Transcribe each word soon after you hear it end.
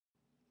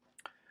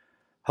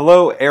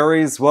Hello,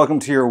 Aries. Welcome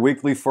to your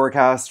weekly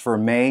forecast for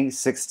May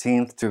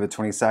 16th to the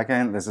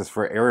 22nd. This is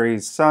for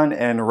Aries, Sun,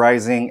 and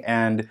Rising.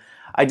 And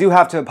I do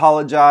have to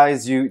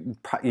apologize. You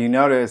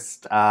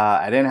noticed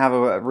I didn't have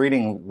a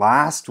reading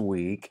last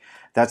week.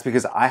 That's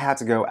because I had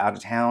to go out of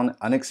town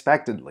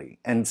unexpectedly.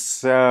 And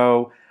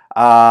so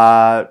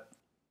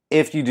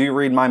if you do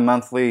read my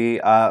monthly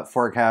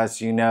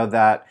forecast, you know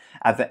that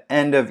at the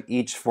end of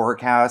each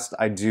forecast,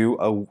 I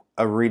do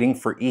a reading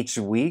for each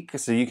week.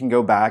 So you can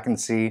go back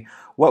and see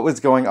what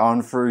was going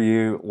on for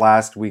you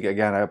last week.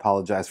 Again, I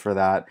apologize for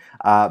that.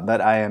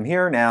 But I am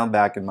here now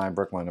back in my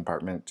Brooklyn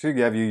apartment to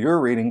give you your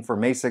reading for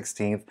May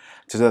 16th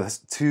to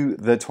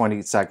the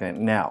 22nd.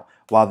 Now,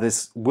 while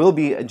this will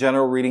be a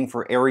general reading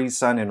for Aries,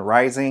 Sun, and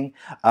Rising,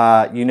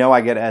 you know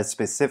I get as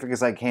specific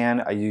as I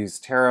can. I use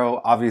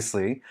tarot,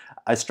 obviously,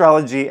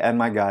 astrology, and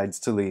my guides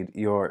to lead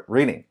your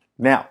reading.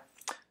 Now,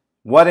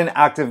 what an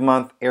active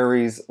month,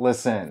 Aries.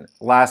 Listen,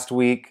 last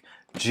week,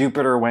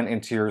 Jupiter went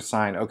into your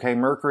sign. Okay,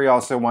 Mercury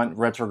also went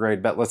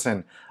retrograde, but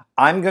listen,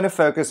 I'm going to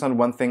focus on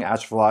one thing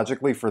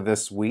astrologically for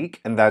this week,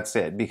 and that's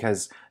it.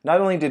 Because not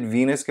only did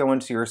Venus go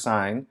into your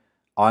sign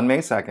on May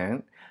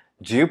 2nd,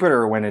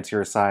 Jupiter went into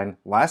your sign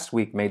last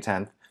week, May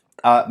 10th.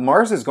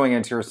 Mars is going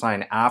into your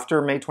sign after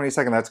May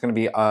 22nd. That's going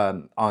to be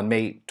on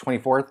May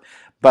 24th.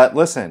 But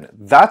listen,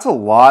 that's a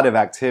lot of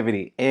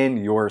activity in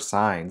your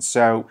sign.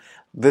 So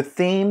the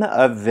theme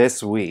of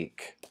this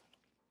week,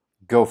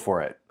 go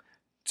for it.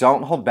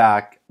 Don't hold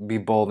back, be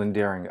bold and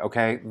daring,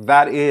 okay?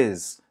 That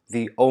is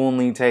the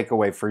only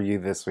takeaway for you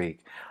this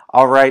week.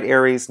 All right,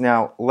 Aries,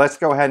 now let's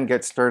go ahead and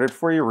get started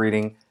for your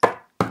reading.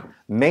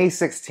 May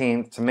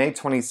 16th to May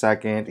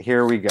 22nd,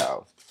 here we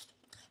go.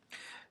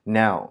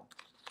 Now,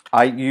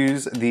 I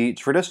use the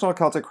traditional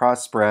Celtic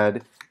cross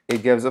spread.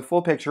 It gives a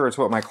full picture. It's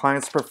what my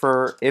clients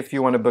prefer. If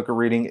you want to book a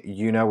reading,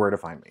 you know where to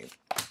find me.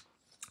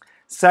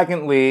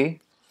 Secondly,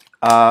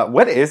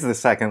 what is the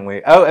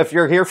secondly? Oh, if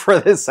you're here for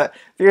this, if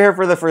you're here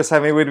for the first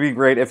time, it would be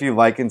great if you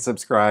like and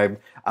subscribe.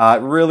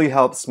 It really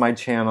helps my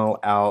channel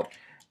out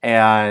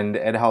and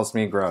it helps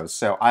me grow.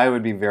 So I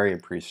would be very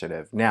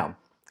appreciative. Now,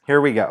 here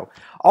we go.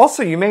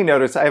 Also, you may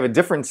notice I have a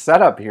different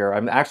setup here.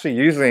 I'm actually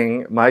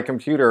using my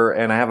computer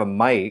and I have a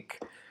mic.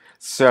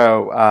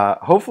 So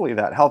hopefully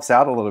that helps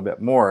out a little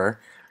bit more.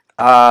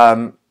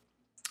 I'm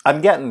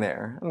getting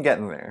there. I'm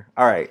getting there.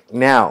 All right.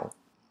 Now,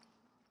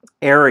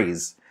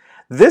 Aries.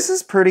 This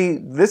is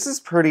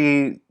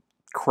pretty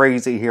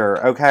crazy here,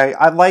 okay?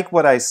 I like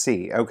what I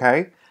see,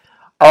 okay?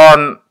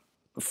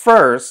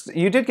 First,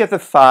 you did get the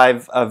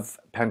Five of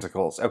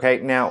Pentacles, okay?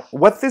 Now,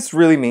 what this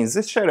really means,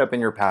 this showed up in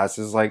your past,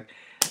 is like,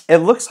 it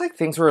looks like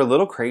things were a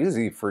little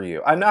crazy for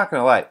you. I'm not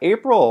gonna lie.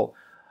 April,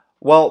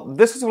 well,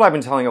 this is what I've been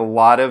telling a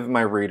lot of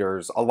my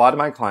readers, a lot of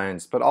my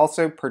clients, but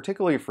also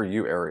particularly for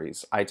you,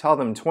 Aries. I tell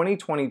them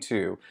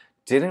 2022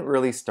 didn't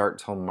really start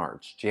till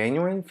March.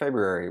 January and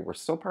February were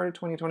still part of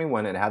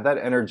 2021. It had that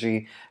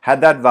energy,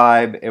 had that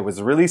vibe. It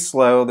was really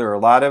slow. There were a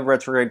lot of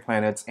retrograde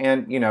planets.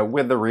 And, you know,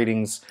 with the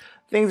readings,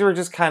 things were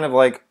just kind of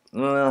like,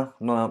 blah,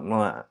 blah,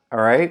 blah.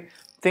 All right?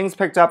 Things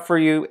picked up for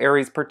you,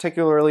 Aries,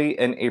 particularly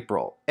in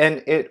April.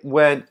 And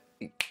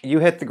you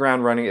hit the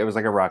ground running. It was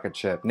like a rocket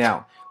ship.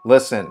 Now,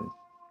 listen,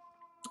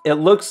 it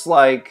looks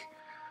like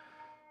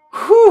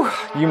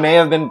you may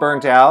have been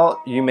burnt out.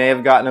 You may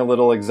have gotten a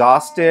little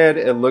exhausted.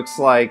 It looks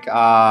like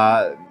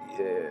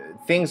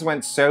things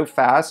went so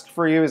fast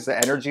for you is the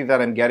energy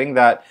that I'm getting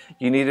that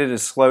you needed to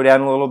slow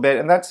down a little bit.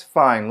 And that's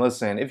fine.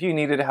 Listen, if you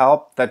needed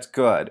help, that's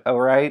good. All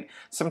right.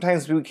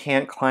 Sometimes we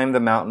can't climb the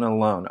mountain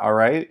alone. All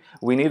right.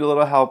 We need a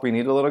little help. We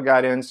need a little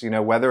guidance, you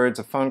know, whether it's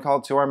a phone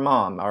call to our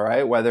mom. All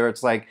right. Whether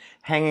it's like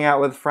hanging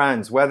out with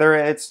friends, whether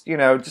it's, you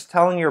know, just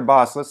telling your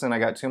boss, listen, I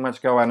got too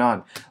much going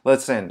on.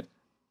 Listen.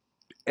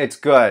 It's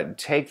good.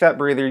 Take that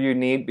breather you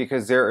need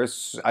because there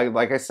is,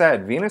 like I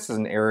said, Venus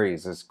in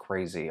Aries is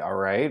crazy, all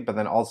right? But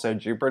then also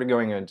Jupiter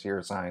going into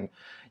your sign,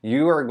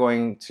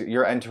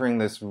 you're entering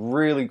this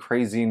really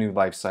crazy new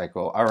life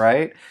cycle, all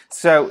right?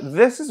 So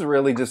this is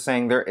really just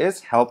saying there is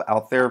help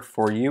out there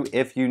for you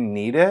if you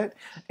need it.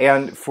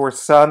 And for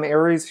some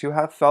Aries who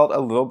have felt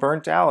a little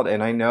burnt out,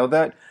 and I know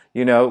that,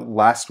 you know,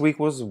 last week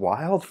was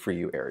wild for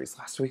you, Aries.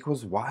 Last week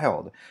was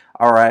wild,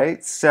 all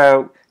right?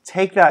 So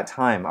take that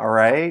time, all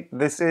right?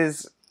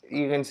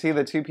 You can see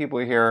the two people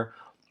here,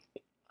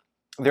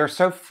 they're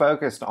so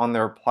focused on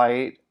their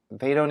plight,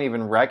 they don't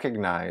even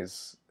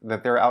recognize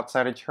that they're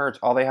outside of church.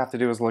 All they have to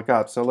do is look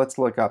up. So let's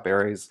look up,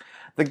 Aries.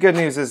 The good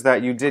news is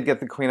that you did get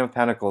the Queen of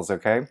Pentacles,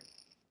 okay?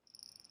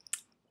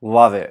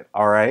 Love it,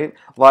 all right?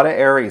 A lot of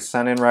Aries,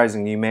 Sun and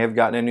Rising, you may have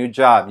gotten a new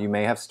job. You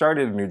may have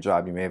started a new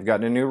job. You may have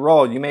gotten a new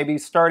role. You may be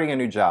starting a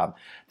new job.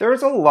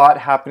 There's a lot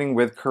happening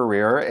with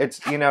career.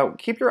 It's, you know,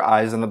 keep your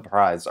eyes on the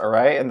prize, all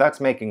right? And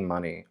that's making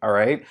money, all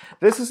right?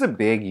 This is a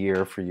big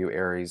year for you,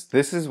 Aries.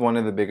 This is one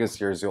of the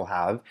biggest years you'll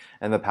have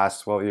in the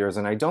past 12 years.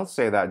 And I don't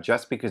say that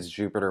just because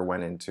Jupiter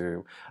went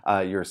into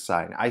your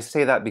sign. I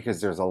say that because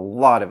there's a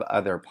lot of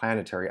other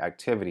planetary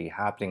activity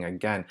happening.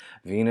 Again,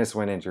 Venus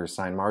went into your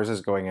sign. Mars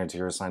is going into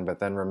your sign. But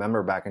then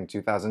remember back in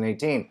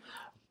 2018,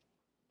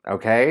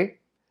 okay?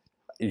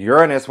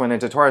 Uranus went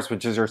into Taurus,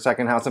 which is your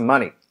second house of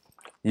money.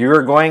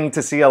 You're going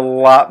to see a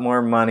lot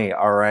more money,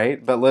 all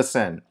right? But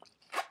listen,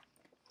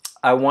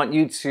 I want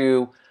you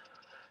to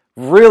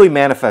really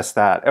manifest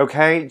that,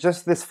 okay?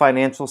 Just this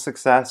financial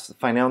success,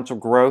 financial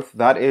growth,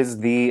 that is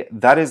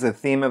the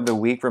theme of the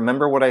week.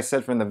 Remember what I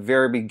said from the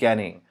very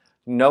beginning.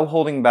 No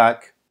holding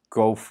back,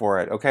 go for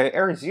it, okay?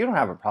 Aries, you don't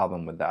have a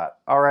problem with that,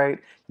 all right?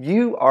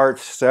 You are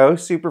so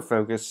super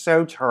focused,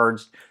 so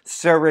charged,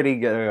 so ready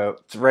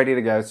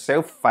to go,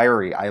 so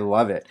fiery. I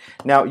love it.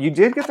 Now, you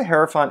did get the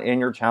Hierophant in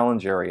your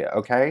challenge area,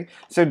 okay?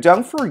 So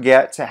don't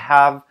forget to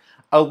have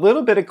a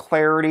little bit of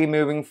clarity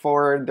moving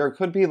forward. There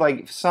could be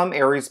like some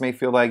Aries may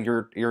feel like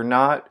you're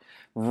not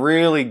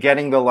really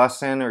getting the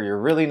lesson, or you're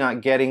really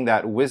not getting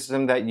that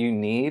wisdom that you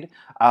need.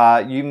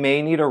 You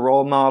may need a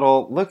role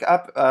model. Look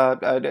up,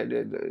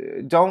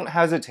 don't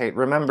hesitate.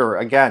 Remember,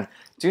 again,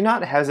 do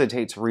not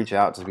hesitate to reach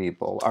out to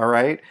people, all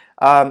right?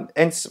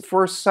 And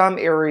for some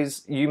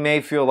Aries, you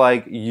may feel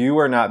like you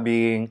are not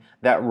being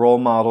that role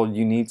model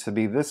you need to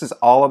be. This is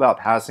all about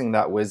passing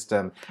that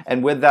wisdom.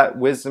 And with that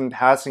wisdom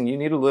passing, you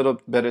need a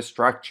little bit of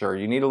structure.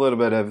 You need a little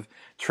bit of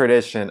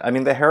tradition. I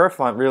mean, the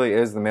Hierophant really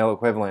is the male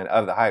equivalent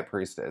of the High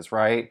Priestess,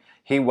 right?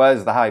 He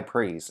was the High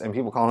Priest, and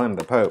people call him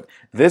the Pope.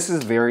 This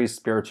is very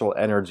spiritual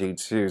energy,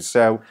 too.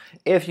 So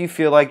if you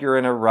feel like you're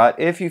in a rut,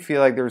 if you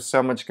feel like there's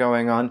so much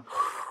going on,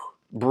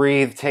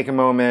 breathe, take a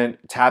moment,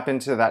 tap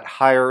into that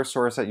higher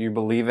source that you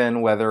believe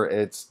in, whether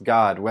it's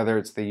God, whether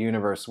it's the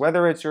universe,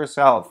 whether it's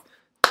yourself.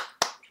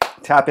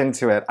 Tap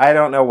into it. I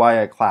don't know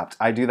why I clapped.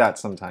 I do that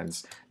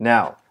sometimes.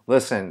 Now,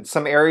 listen,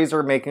 some Aries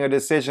are making a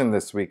decision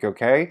this week,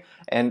 okay?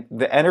 And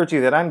the energy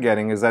that I'm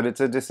getting is that it's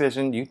a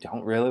decision you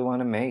don't really want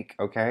to make,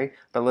 okay?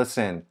 But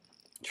listen,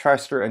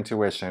 trust your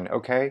intuition,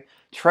 okay?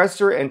 Trust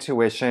your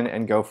intuition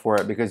and go for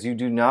it, because you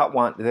do not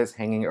want this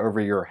hanging over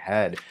your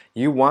head.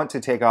 You want to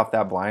take off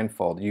that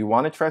blindfold. You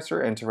want to trust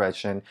your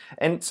intuition.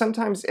 And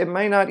sometimes it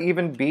might not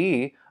even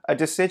be a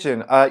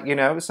decision. You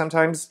know,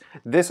 sometimes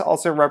this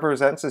also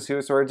represents a Two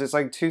of Swords. It's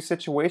like two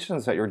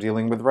situations that you're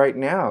dealing with right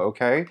now,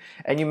 okay?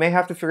 And you may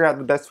have to figure out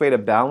the best way to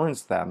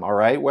balance them, all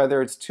right?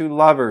 Whether it's two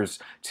lovers,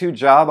 two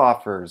job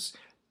offers,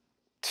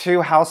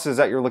 two houses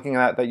that you're looking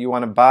at that you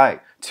want to buy,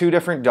 two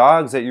different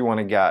dogs that you want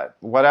to get,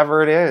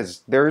 whatever it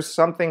is. There's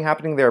something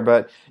happening there,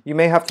 but you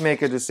may have to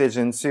make a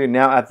decision soon.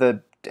 Now, at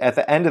the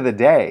end of the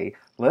day,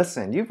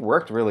 listen, you've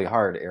worked really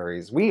hard,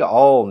 Aries. We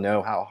all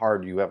know how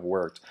hard you have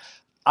worked.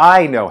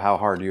 I know how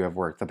hard you have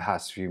worked the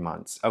past few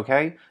months,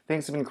 okay?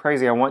 Things have been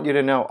crazy. I want you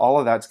to know all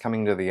of that's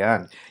coming to the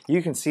end.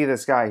 You can see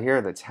this guy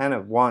here, the 10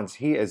 of Wands.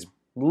 He is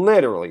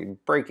literally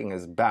breaking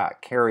his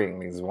back carrying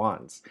these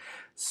wands.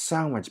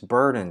 So much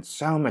burden,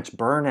 so much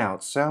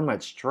burnout, so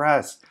much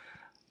stress.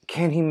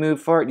 Can he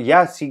move forward?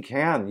 Yes, he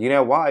can. You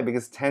know why?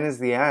 Because 10 is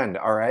the end,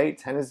 all right?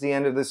 10 is the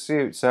end of the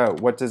suit. So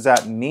what does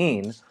that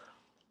mean?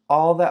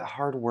 All that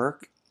hard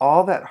work,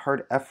 all that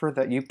hard effort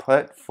that you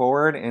put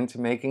forward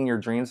into making your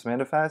dreams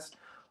manifest,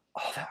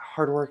 all that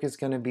hard work is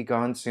going to be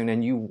gone soon,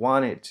 and you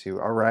want it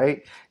to, all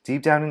right?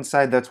 Deep down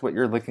inside, that's what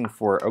you're looking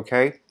for,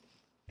 okay?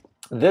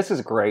 This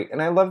is great,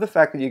 and I love the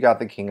fact that you got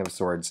the King of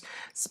Swords,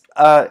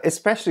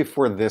 especially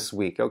for this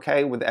week,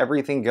 okay? With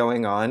everything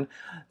going on,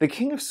 the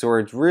King of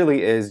Swords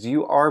really is,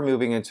 you are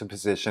moving into a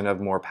position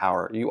of more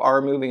power. You are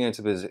moving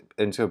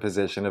into a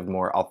position of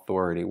more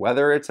authority,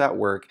 whether it's at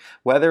work,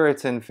 whether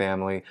it's in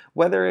family,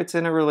 whether it's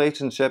in a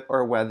relationship,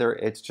 or whether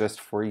it's just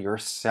for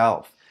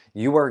yourself.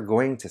 You are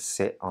going to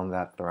sit on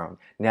that throne.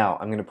 Now,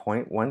 I'm going to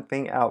point one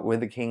thing out with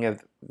the King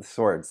of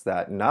Swords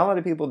that not a lot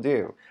of people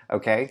do,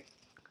 okay?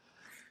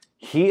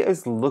 He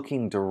is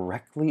looking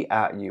directly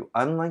at you,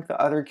 unlike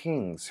the other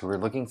kings who are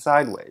looking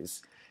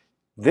sideways.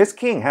 This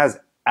king has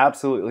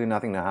absolutely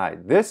nothing to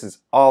hide. This is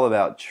all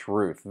about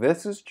truth.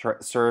 This is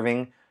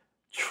serving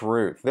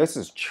truth. This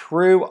is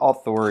true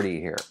authority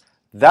here.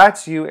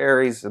 That's you,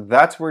 Aries.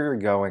 That's where you're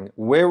going.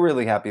 We're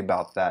really happy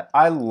about that.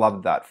 I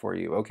love that for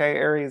you, okay,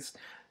 Aries?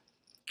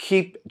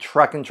 Keep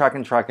trucking,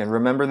 trucking, trucking.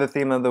 Remember the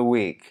theme of the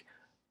week.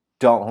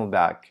 Don't hold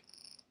back.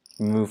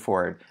 Move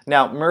forward.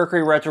 Now,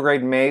 Mercury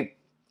retrograde may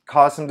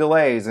cause some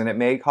delays and it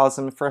may cause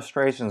some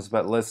frustrations,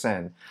 but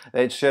listen,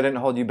 it shouldn't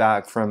hold you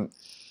back from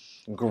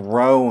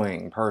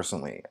growing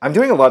personally. I'm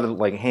doing a lot of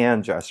like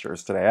hand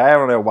gestures today. I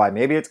don't know why.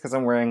 Maybe it's because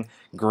I'm wearing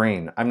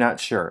green. I'm not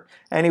sure.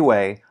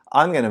 Anyway,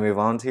 I'm going to move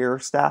on to your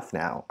staff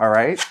now. All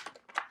right.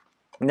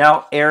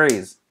 Now,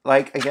 Aries,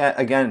 like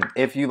again,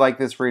 if you like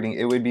this reading,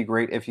 it would be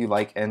great if you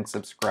like and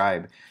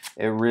subscribe.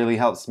 It really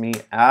helps me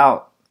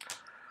out.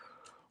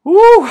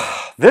 Woo!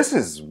 This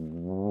is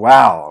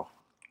wow.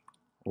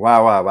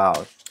 Wow, wow,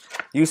 wow.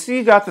 You see,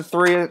 you got the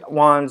 3 of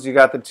Wands, you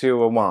got the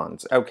 2 of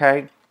Wands,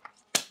 okay?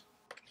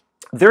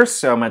 There's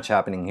so much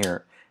happening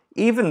here.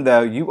 Even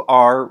though you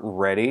are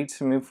ready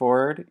to move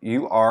forward,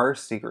 you are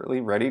secretly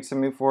ready to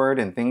move forward,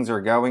 and things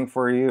are going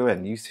for you,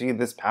 and you see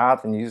this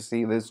path, and you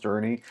see this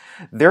journey,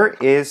 there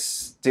is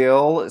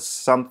still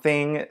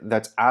something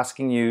that's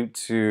asking you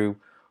to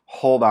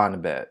hold on a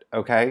bit,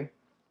 okay?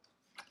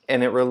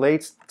 and it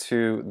relates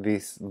to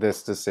this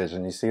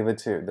decision. You see the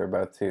two, they're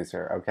both twos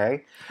here,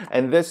 okay?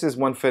 And this is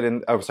 1 foot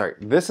in, oh, sorry,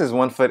 this is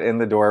 1 foot in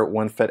the door,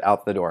 1 foot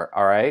out the door,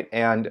 all right?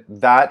 And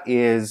that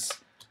is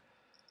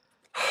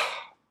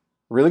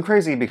really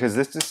crazy because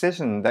this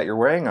decision that you're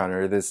weighing on,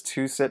 or this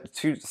two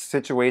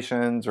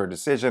situations or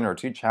decision or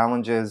two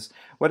challenges,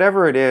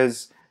 whatever it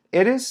is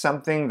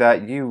something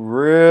that you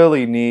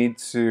really need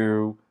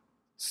to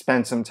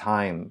spend some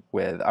time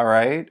with, all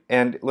right?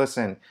 And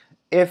listen,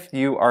 if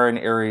you are an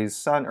Aries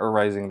sun or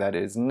rising that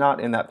is not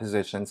in that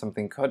position,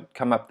 something could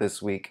come up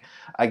this week.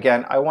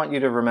 Again, I want you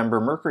to remember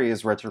Mercury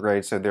is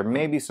retrograde, so there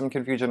may be some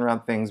confusion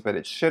around things, but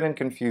it shouldn't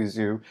confuse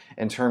you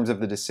in terms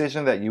of the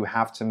decision that you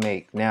have to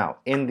make. Now,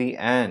 in the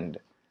end,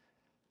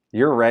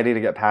 you're ready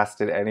to get past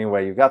it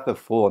anyway. You've got the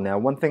Fool. Now,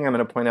 one thing I'm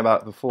going to point out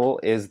about the Fool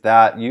is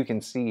that you can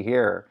see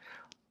here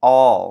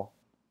all,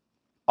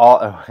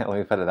 oh, let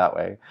me put it that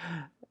way.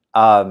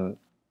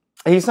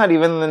 He's not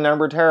even the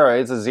number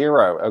tarot. It's a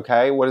 0,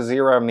 okay? What does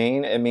 0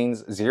 mean? It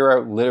means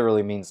 0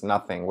 literally means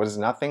nothing. What is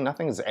nothing?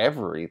 Nothing is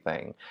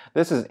everything.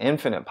 This is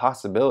infinite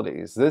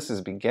possibilities. This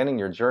is beginning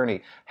your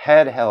journey,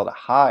 head held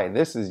high.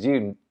 This is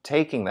you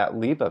taking that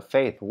leap of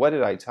faith. What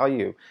did I tell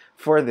you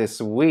for this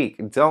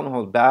week? Don't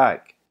hold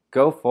back.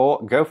 Go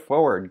forward.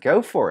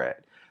 Go for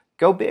it.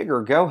 Go big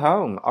or go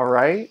home, all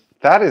right?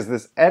 That is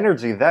this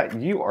energy that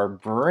you are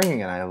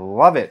bringing, and I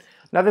love it.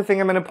 Another thing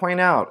I'm going to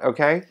point out,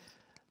 okay?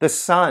 The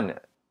sun,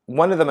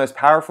 one of the most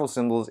powerful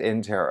symbols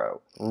in tarot,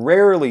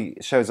 rarely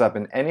shows up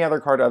in any other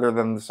card other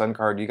than the sun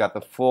card. You got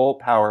the full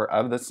power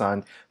of the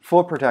sun,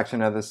 full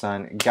protection of the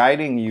sun,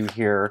 guiding you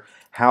here.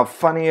 How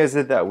funny is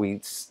it that we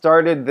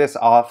started this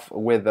off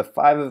with the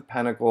 5 of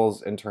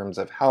Pentacles in terms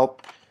of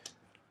help,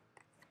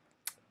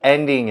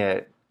 ending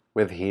it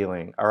with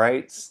healing, all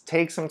right?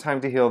 Take some time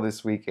to heal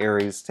this week,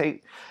 Aries.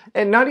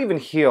 And not even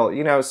heal,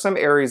 you know, some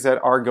Aries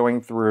that are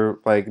going through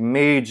like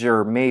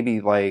major,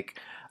 maybe like,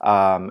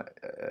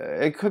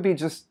 it could be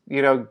just,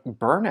 you know,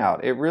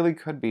 burnout. It really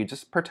could be.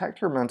 Just protect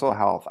your mental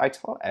health. I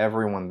tell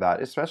everyone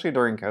that, especially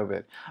during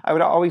COVID. I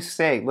would always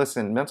say,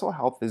 listen, mental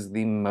health is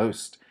the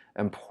most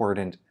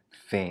important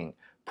thing.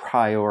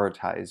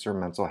 Prioritize your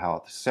mental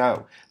health.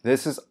 So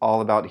this is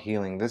all about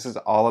healing. This is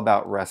all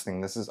about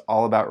resting. This is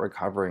all about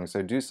recovering.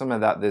 So do some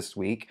of that this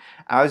week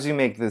as you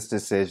make this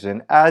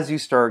decision, as you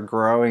start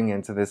growing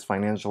into this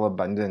financial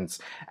abundance,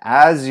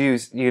 as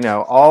you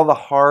know, all the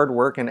hard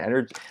work and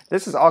energy,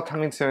 this is all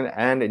coming to an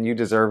end and you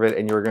deserve it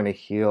and you're going to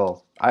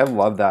heal. I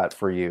love that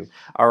for you.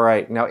 All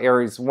right, now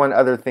Aries, one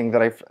other thing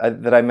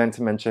that I meant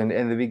to mention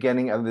in the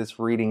beginning of this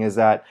reading is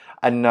that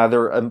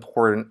another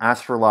important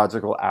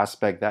astrological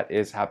aspect that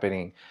is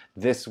happening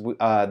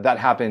that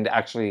happened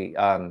actually.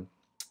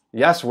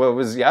 Yes, well, it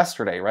was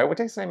yesterday, right? What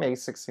day is today? May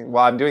 16th.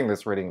 Well, I'm doing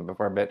this reading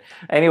before, but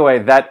anyway,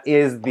 that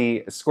is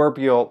the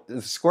Scorpio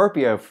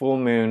full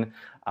moon.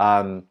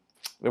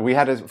 We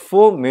had a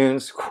full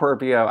moon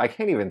Scorpio. I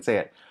can't even say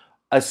it.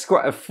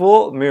 A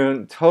full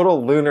moon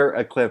total lunar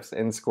eclipse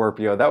in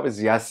Scorpio. That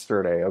was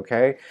yesterday,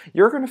 okay?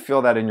 You're going to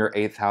feel that in your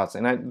 8th house.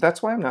 And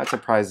that's why I'm not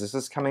surprised this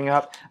is coming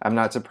up. I'm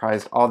not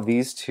surprised all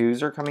these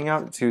 2s are coming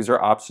up. 2s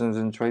are options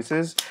and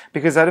choices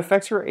because that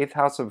affects your 8th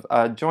house of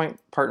joint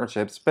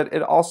partnerships, but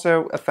it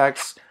also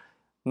affects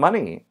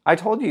money. I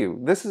told you,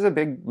 this is a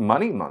big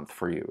money month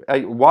for you.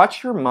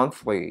 Watch your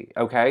monthly,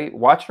 okay?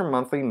 Watch your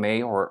monthly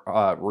May or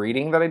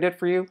reading that I did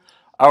for you.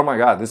 Oh my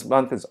God, this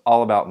month is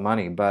all about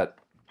money, but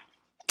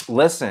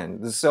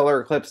listen, the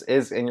solar eclipse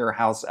is in your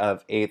house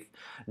of 8th.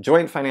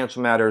 Joint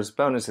financial matters,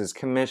 bonuses,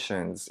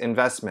 commissions,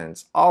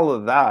 investments, all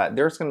of that.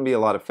 There's going to be a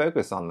lot of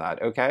focus on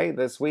that, okay?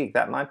 This week,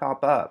 that might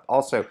pop up.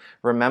 Also,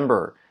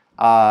 remember,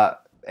 the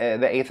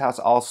 8th house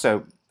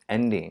also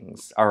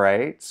endings, all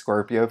right?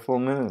 Scorpio full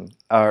moon,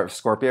 or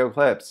Scorpio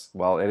eclipse.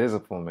 Well, it is a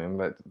full moon,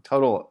 but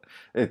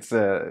it's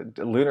a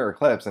lunar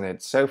eclipse, and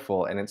it's so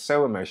full, and it's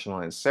so emotional,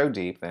 and it's so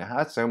deep, and it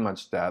has so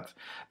much depth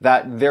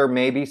that there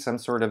may be some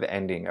sort of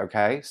ending,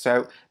 okay?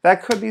 So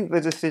that could be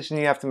the decision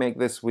you have to make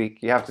this week.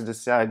 You have to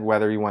decide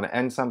whether you want to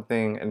end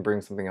something and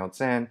bring something else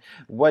in.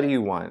 What do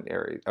you want,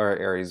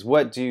 Aries?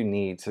 What do you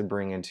need to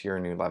bring into your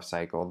new life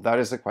cycle? That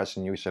is a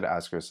question you should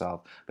ask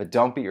yourself, but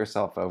don't beat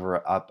yourself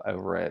up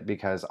over it,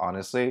 because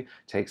honestly,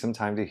 take some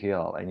time to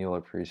heal and you'll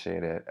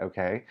appreciate it,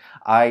 okay?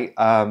 I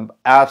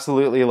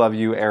absolutely love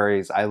you,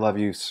 Aries. I love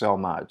you so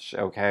much,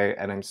 okay?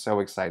 And I'm so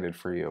excited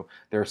for you.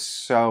 There's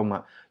so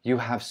much. You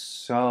have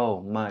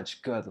so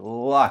much good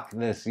luck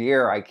this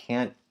year. I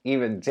can't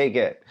even take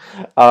it.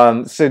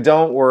 So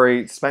don't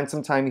worry. Spend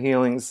some time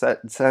healing.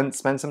 Spend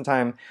some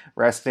time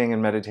resting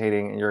and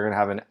meditating, and you're going to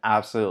have an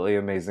absolutely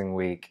amazing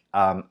week.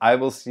 I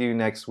will see you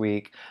next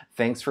week.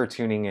 Thanks for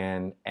tuning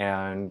in,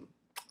 and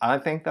I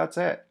think that's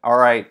it. All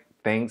right.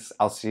 Thanks.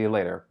 I'll see you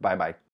later. Bye-bye.